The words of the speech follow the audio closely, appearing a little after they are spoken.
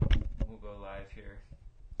here.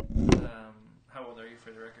 How old are you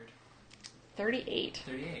for the record? 38.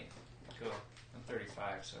 38. Cool. I'm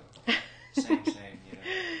 35, so same, you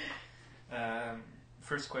know.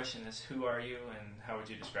 First question is, who are you and how would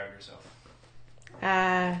you describe yourself?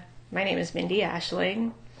 My name is Mindy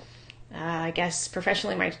Aisling. I guess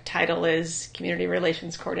professionally my title is Community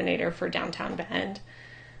Relations Coordinator for Downtown Bend.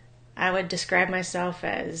 I would describe myself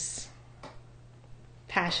as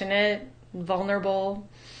passionate, vulnerable,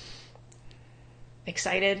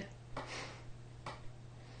 excited. Cool.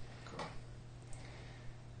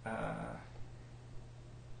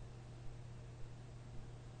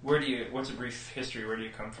 What's a brief history? Where do you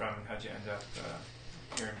come from and how'd you end up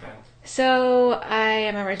here in Bend? So I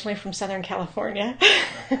am originally from Southern California.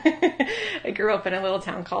 I grew up in a little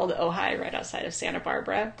town called Ojai right outside of Santa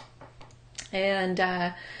Barbara. And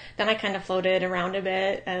then I kind of floated around a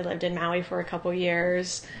bit. I lived in Maui for a couple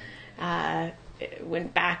years.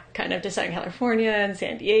 Went back kind of to Southern California and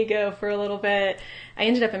San Diego for a little bit. I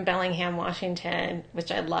ended up in Bellingham, Washington,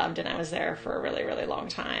 which I loved, and I was there for a really, really long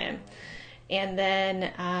time. And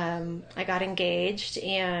then I got engaged,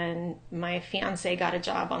 and my fiance got a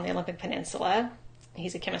job on the Olympic Peninsula.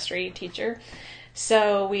 He's a chemistry teacher.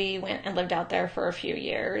 So we went and lived out there for a few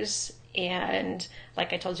years. And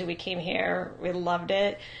like I told you, we came here. We loved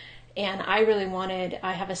it. And I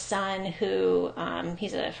have a son who,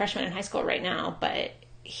 he's a freshman in high school right now, but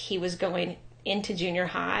he was going into junior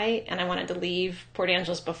high, and I wanted to leave Port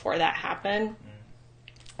Angeles before that happened.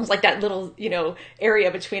 It was like that little,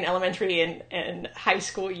 area between elementary and high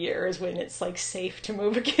school years when it's like safe to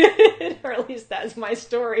move a kid, or at least that's my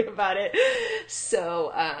story about it.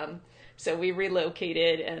 So we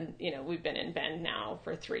relocated, and, we've been in Bend now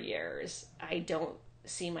for 3 years. I don't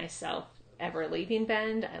see myself ever leaving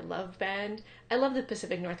Bend. I love Bend. I love the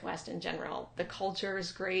Pacific Northwest in general. The culture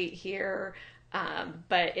is great here.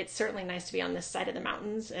 But it's certainly nice to be on this side of the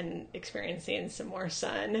mountains and experiencing some more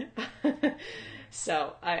sun.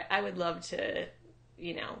 So I would love to,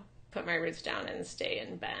 put my roots down and stay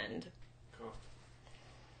in Bend. Cool.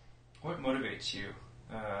 What motivates you?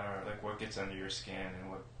 What gets under your skin and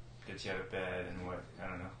what gets you out of bed and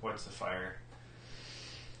what's the fire?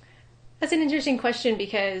 That's an interesting question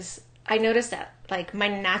because I noticed that, my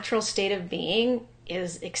natural state of being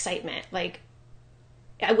is excitement.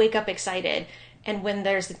 I wake up excited, and when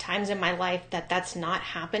there's the times in my life that's not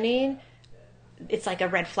happening, it's like a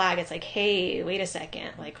red flag. It's like, hey, wait a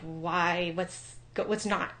second. Why? What's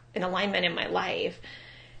not in alignment in my life?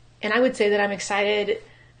 And I would say that I'm excited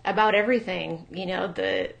about everything.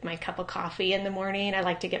 My cup of coffee in the morning. I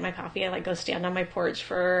like to get my coffee. I go stand on my porch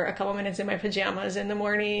for a couple minutes in my pajamas in the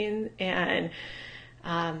morning. And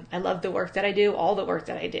I love the work that I do, all the work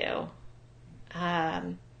that I do.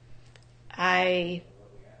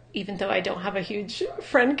 Even though I don't have a huge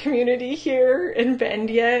friend community here in Bend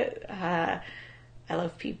yet, I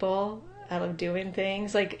love people. I love doing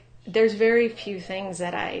things. There's very few things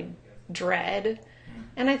that I dread.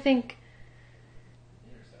 And I think,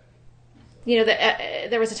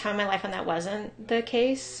 there was a time in my life when that wasn't the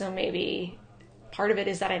case. So maybe part of it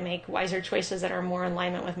is that I make wiser choices that are more in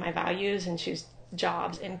alignment with my values and choose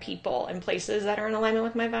jobs and people and places that are in alignment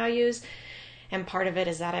with my values. And part of it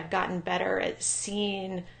is that I've gotten better at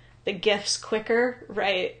seeing the gifts quicker,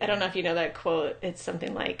 right? I don't know if you know that quote. It's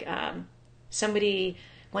something like, somebody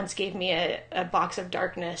once gave me a box of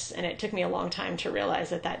darkness, and it took me a long time to realize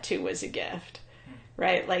that too was a gift,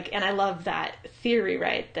 right? And I love that theory,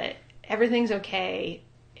 right? That everything's okay.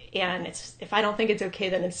 And if I don't think it's okay,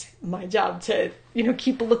 then it's my job to,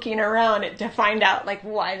 keep looking around to find out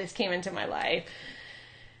why this came into my life.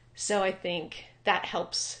 So I think that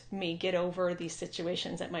helps me get over these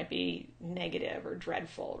situations that might be negative or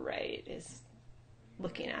dreadful, right? Is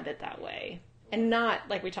looking at it that way. And not,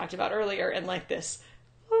 like we talked about earlier, in this,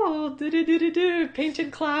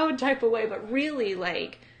 painted cloud type of way, but really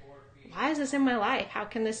why is this in my life? How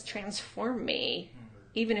can this transform me?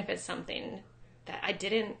 Even if it's something that I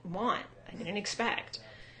didn't want, I didn't expect.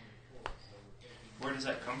 Where does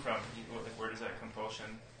that come from? Where does that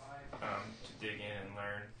compulsion to dig in and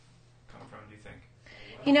learn come from, do you think?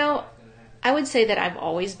 I would say that I've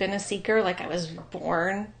always been a seeker. I was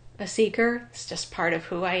born a seeker. It's just part of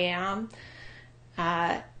who I am.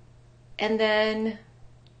 And then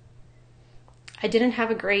I didn't have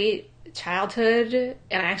a great childhood,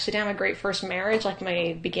 and I actually didn't have a great first marriage.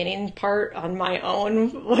 My beginning part on my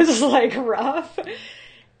own was rough.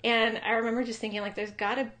 And I remember just thinking there's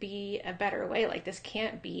gotta be a better way. This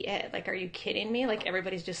can't be it. Are you kidding me?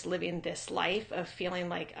 Everybody's just living this life of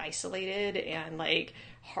feeling isolated and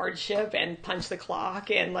hardship and punch the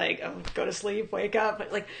clock and go to sleep, wake up.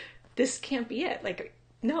 This can't be it.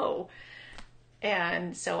 No.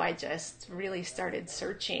 And so I just really started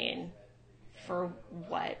searching for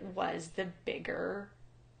what was the bigger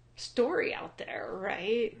story out there,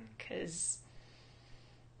 right? Because,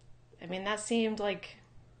 I mean, that seemed like,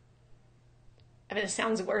 I mean, it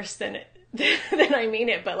sounds worse than I mean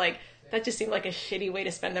it, but like, that just seemed like a shitty way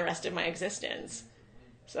to spend the rest of my existence.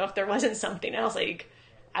 So if there wasn't something else, like,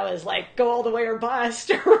 I was like, go all the way or bust,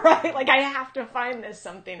 right? Like, I have to find this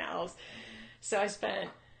something else. So I spent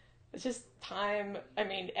just time, I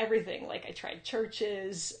mean, everything. Like, I tried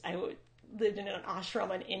churches. Lived in an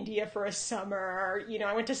ashram in India for a summer. You know,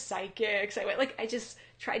 I went to psychics. I just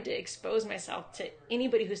tried to expose myself to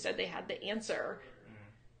anybody who said they had the answer.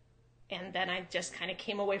 And then I just kind of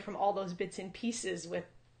came away from all those bits and pieces with,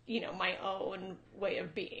 you know, my own way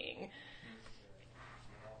of being.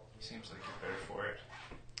 Seems like you're better for it.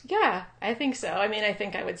 Yeah, I think so. I mean, I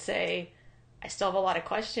think I would say I still have a lot of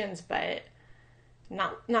questions, but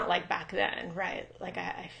not like back then, right? Like,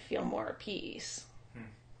 I feel more at peace.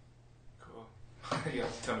 Cool. You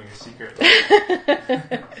have to tell me your secret.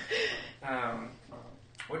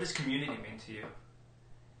 What does community mean to you?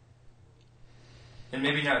 And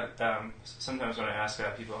maybe not, sometimes when I ask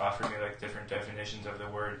that, people offer me, like, different definitions of the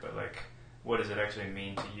word, but, like, what does it actually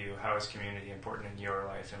mean to you? How is community important in your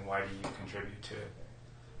life, and why do you contribute to it?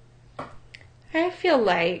 I feel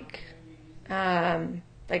like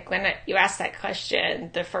when you asked that question,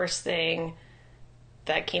 the first thing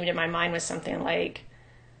that came to my mind was something like,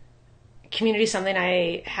 community is something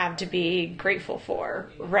I have to be grateful for,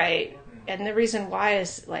 right? And the reason why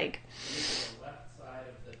is, like,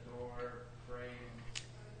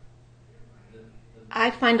 I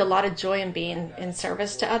find a lot of joy in being in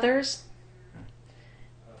service to others.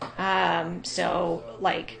 So,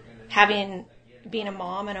 like, being a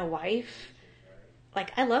mom and a wife,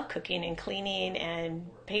 like, I love cooking and cleaning and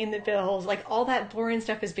paying the bills. Like, all that boring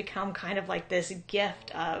stuff has become kind of like this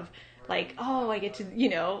gift of, like, oh, I get to, you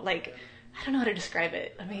know, like, I don't know how to describe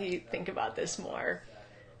it. Let me think about this more.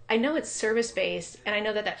 I know it's service-based, and I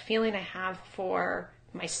know that feeling I have for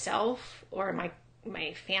myself or my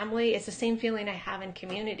family is the same feeling I have in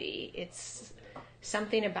community. It's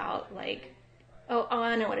something about, like, oh,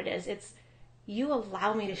 I know what it is. It's, you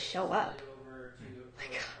allow me to show up.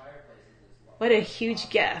 Like, what a huge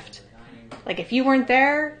gift. Like, if you weren't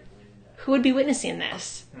there, who would be witnessing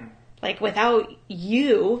this? Like, without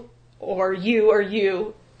you, or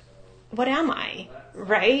you, what am I?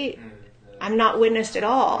 Right? I'm not witnessed at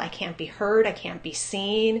all. I can't be heard. I can't be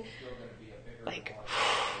seen. Like,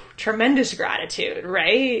 tremendous gratitude,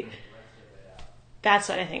 right? That's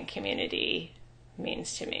what I think community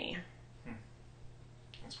means to me.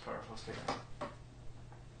 That's a powerful statement.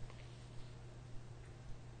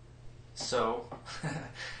 So,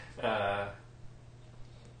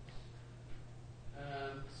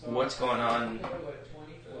 what's going on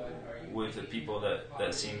with the people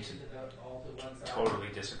that seem to totally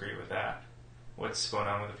disagree with that? What's going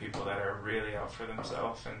on with the people that are really out for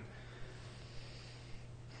themselves and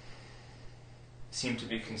seem to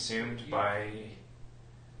be consumed by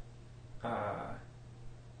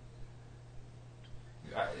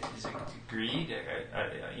is it greed?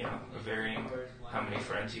 You know, varying how many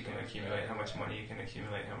friends you can accumulate, how much money you can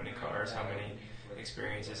accumulate, how many cars, how many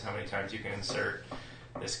experiences, how many times you can insert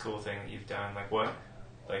this cool thing that you've done. Like, what?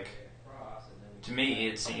 Like, to me,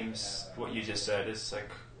 it seems what you just said is like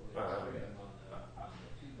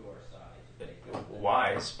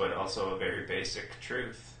wise, but also a very basic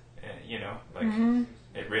truth. You know, like,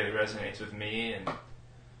 it really resonates with me. And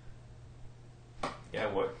yeah,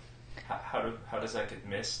 how does that get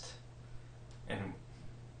missed? And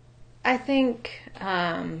I think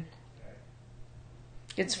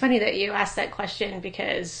it's funny that you asked that question,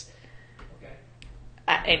 because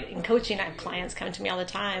in coaching, I have clients come to me all the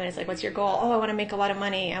time, and it's like, what's your goal? Oh, I want to make a lot of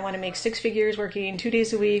money. I want to make 6 figures working 2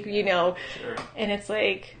 days a week, you know. Sure. And it's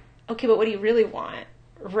like, okay, but what do you really want?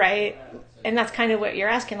 Right? And that's kind of what you're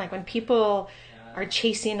asking. Like, when people are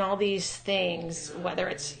chasing all these things, whether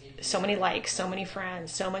it's so many likes, so many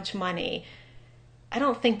friends, so much money, I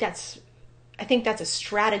think that's a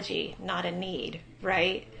strategy, not a need,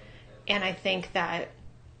 right? And I think that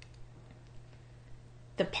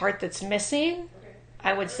the part that's missing,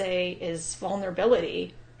 I would say, is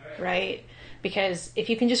vulnerability, right? Because if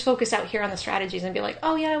you can just focus out here on the strategies and be like,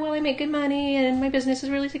 oh yeah, well, I make good money and my business is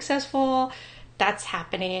really successful, that's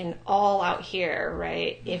happening all out here,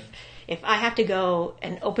 right? If I have to go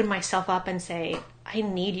and open myself up and say, I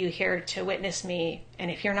need you here to witness me, and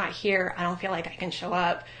if you're not here, I don't feel like I can show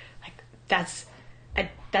up, like, that's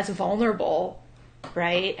vulnerable,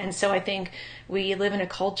 right? And so I think we live in a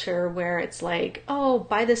culture where it's like, oh,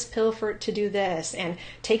 buy this pill to do this, and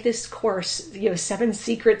take this course, 7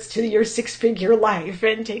 secrets to your 6-figure life,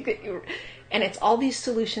 and take it. And it's all these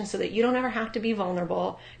solutions so that you don't ever have to be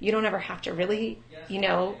vulnerable. You don't ever have to really,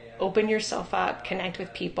 open yourself up, connect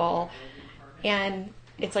with people. And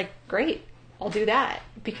it's like, great, I'll do that.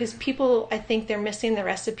 Because people, I think they're missing the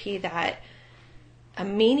recipe that a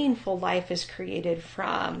meaningful life is created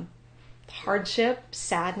from hardship,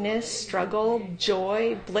 sadness, struggle,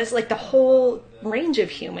 joy, bliss, like the whole range of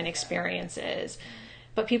human experiences.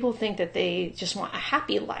 But people think that they just want a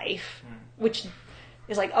happy life, which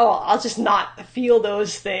is like, oh, I'll just not feel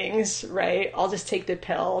those things, right? I'll just take the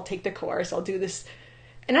pill, take the course, I'll do this.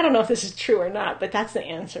 And I don't know if this is true or not, but that's the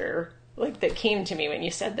answer that came to me when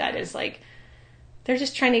you said that, is like, they're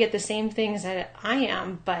just trying to get the same things that I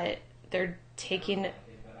am, but they're taking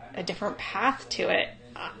a different path to it.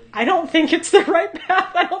 I don't think it's the right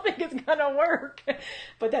path. I don't think it's going to work.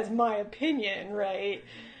 But that's my opinion, right?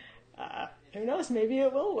 Who knows? Maybe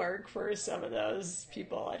it will work for some of those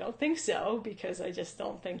people. I don't think so, because I just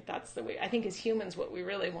don't think that's the way. I think as humans, what we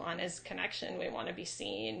really want is connection. We want to be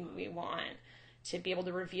seen. We want to be able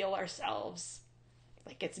to reveal ourselves.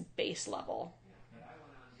 Like, it's base level.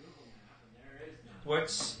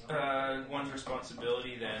 What's one's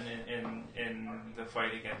responsibility then in the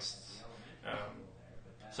fight against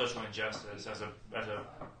social injustice as a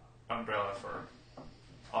umbrella for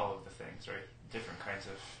all of the things, right? Different kinds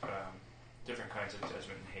of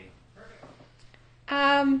judgment and hate.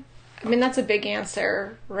 I mean, that's a big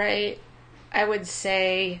answer, right? I would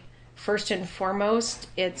say first and foremost,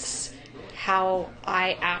 it's how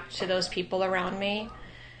I act to those people around me.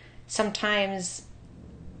 Sometimes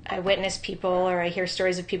I witness people, or I hear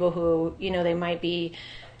stories of people who, they might be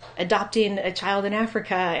adopting a child in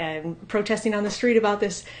Africa and protesting on the street about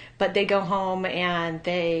this, but they go home and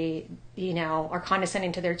they, are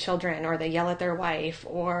condescending to their children, or they yell at their wife,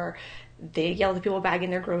 or they yell at the people bagging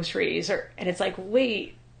their groceries, and it's like,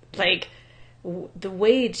 wait, the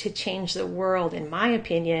way to change the world, in my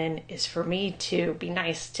opinion, is for me to be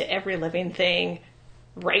nice to every living thing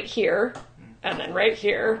right here, and then right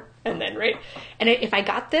here, and then right. And if I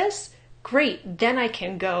got this, great, then I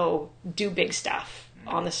can go do big stuff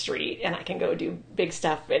on the street, and I can go do big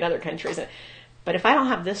stuff in other countries. But if I don't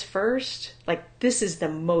have this first, this is the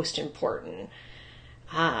most important.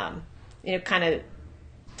 Kind of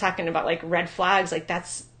talking about red flags,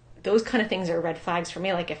 those kind of things are red flags for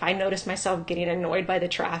me. If I notice myself getting annoyed by the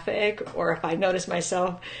traffic, or if I notice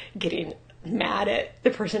myself getting mad at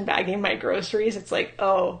the person bagging my groceries, it's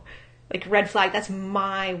red flag. That's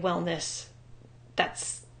my wellness.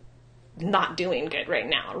 That's not doing good right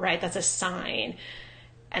now, right? That's a sign.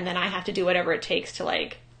 And then I have to do whatever it takes to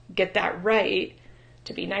get that right,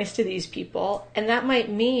 to be nice to these people. And that might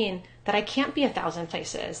mean that I can't be 1,000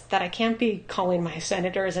 places, that I can't be calling my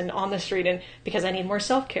senators and on the street, and because I need more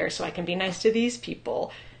self-care so I can be nice to these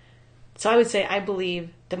people. So I would say I believe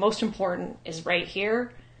the most important is right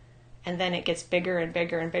here, and then it gets bigger and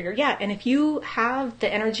bigger and bigger. Yeah, and if you have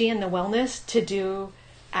the energy and the wellness to do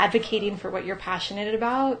advocating for what you're passionate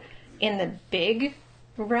about in the big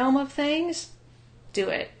realm of things, do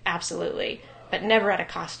it, absolutely. But never at a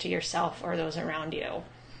cost to yourself or those around you.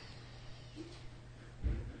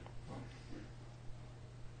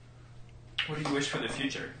 What do you wish for the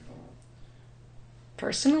future?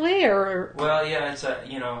 Personally, or? Well, yeah, it's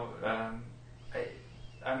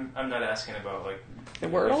I'm not asking about the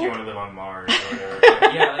world. If you want to live on Mars or whatever.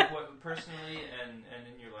 But yeah, what personally and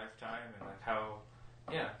in your lifetime, and how,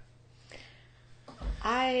 yeah.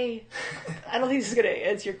 I don't think this is going to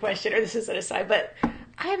answer your question, or this is an aside, but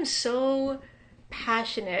I am so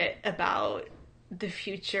passionate about the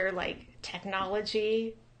future,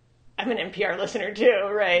 technology. I'm an NPR listener too,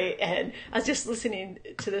 right? And I was just listening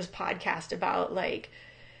to this podcast about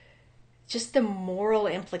just the moral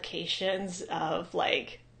implications of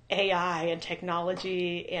AI and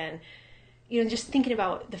technology, and just thinking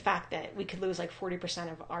about the fact that we could lose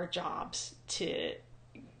 40% of our jobs to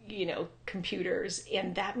computers,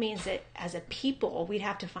 and that means that as a people we'd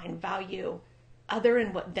have to find value other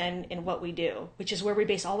in what we do, which is where we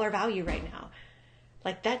base all our value right now.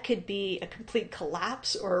 That could be a complete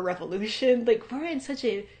collapse or a revolution. We're in such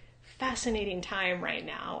a fascinating time right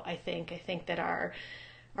now. I think that our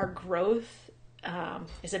growth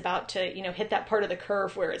is about to hit that part of the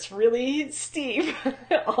curve where it's really steep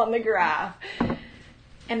on the graph,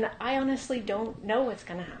 and I honestly don't know what's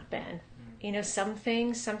going to happen. Some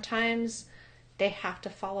things, sometimes they have to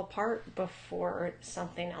fall apart before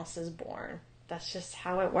something else is born. That's just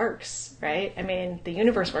how it works, right? I mean, the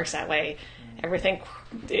universe works that way. Everything,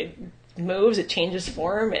 it moves, it changes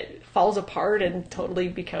form, it falls apart and totally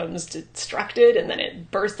becomes destructed, and then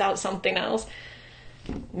it bursts out something else.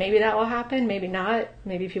 Maybe that will happen, maybe not.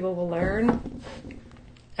 Maybe people will learn.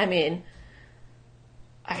 I mean,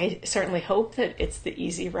 I certainly hope that it's the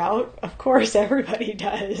easy route. Of course, everybody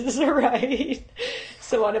does, right?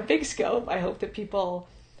 So on a big scope, I hope that people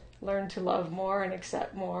learn to love more and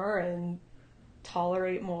accept more and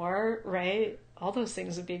tolerate more, right? All those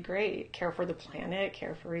things would be great. Care for the planet,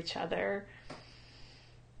 care for each other.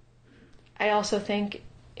 I also think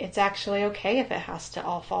it's actually okay if it has to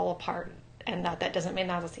all fall apart, and that doesn't mean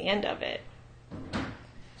that's the end of it.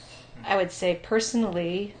 I would say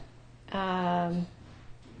personally, like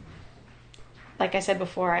I said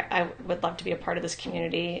before, I would love to be a part of this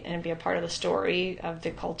community and be a part of the story of the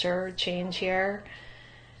culture change here.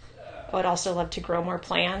 I would also love to grow more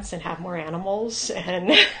plants and have more animals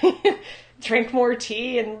and drink more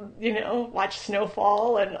tea and, watch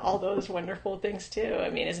snowfall and all those wonderful things too. I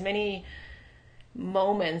mean, as many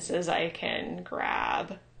moments as I can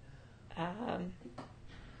grab.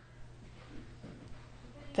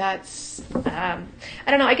 That's, I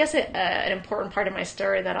don't know, I guess an important part of my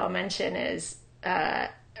story that I'll mention is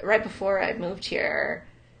right before I moved here,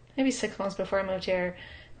 maybe 6 months before I moved here,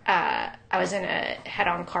 I was in a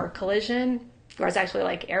head-on car collision where I was actually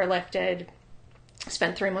airlifted,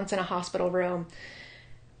 spent 3 months in a hospital room.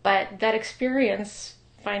 But that experience,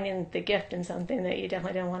 finding the gift in something that you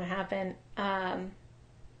definitely didn't want to happen,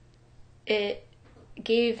 it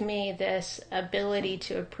gave me this ability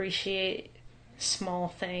to appreciate small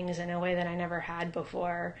things in a way that I never had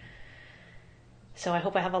before. So I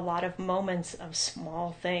hope I have a lot of moments of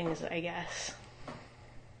small things, I guess.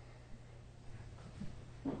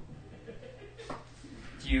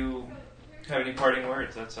 Do you have any parting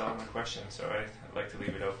words? That's all my question. So I'd like to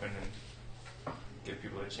leave it open and give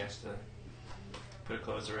people a chance to put a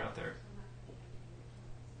closer out there.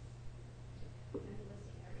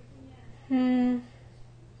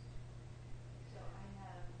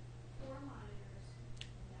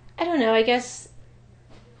 I don't know. I guess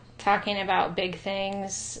talking about big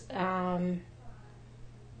things, I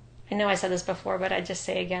know I said this before, but I just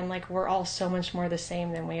say again, we're all so much more the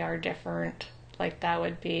same than we are different. That's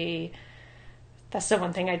the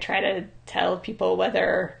one thing I try to tell people,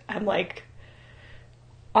 whether I'm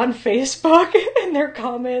on Facebook in their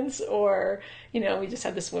comments or, we just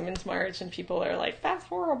had this women's march and people are like, that's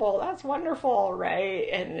horrible, that's wonderful, right?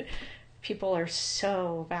 And people are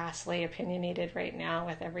so vastly opinionated right now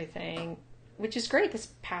with everything, which is great. This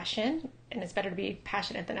passion, and it's better to be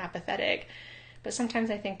passionate than apathetic. But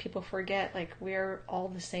sometimes I think people forget, we're all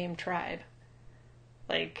the same tribe.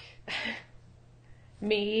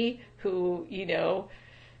 Me, who,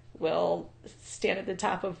 will stand at the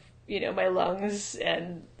top of, my lungs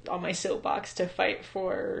and on my soapbox to fight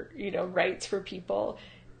for, rights for people,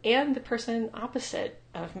 and the person opposite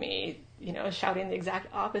of me, shouting the exact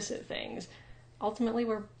opposite things. Ultimately,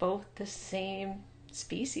 we're both the same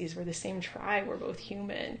species. We're the same tribe. We're both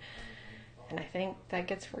human. And I think that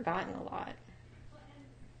gets forgotten a lot.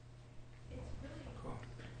 Cool.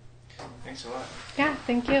 Thanks a lot. Yeah,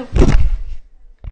 thank you.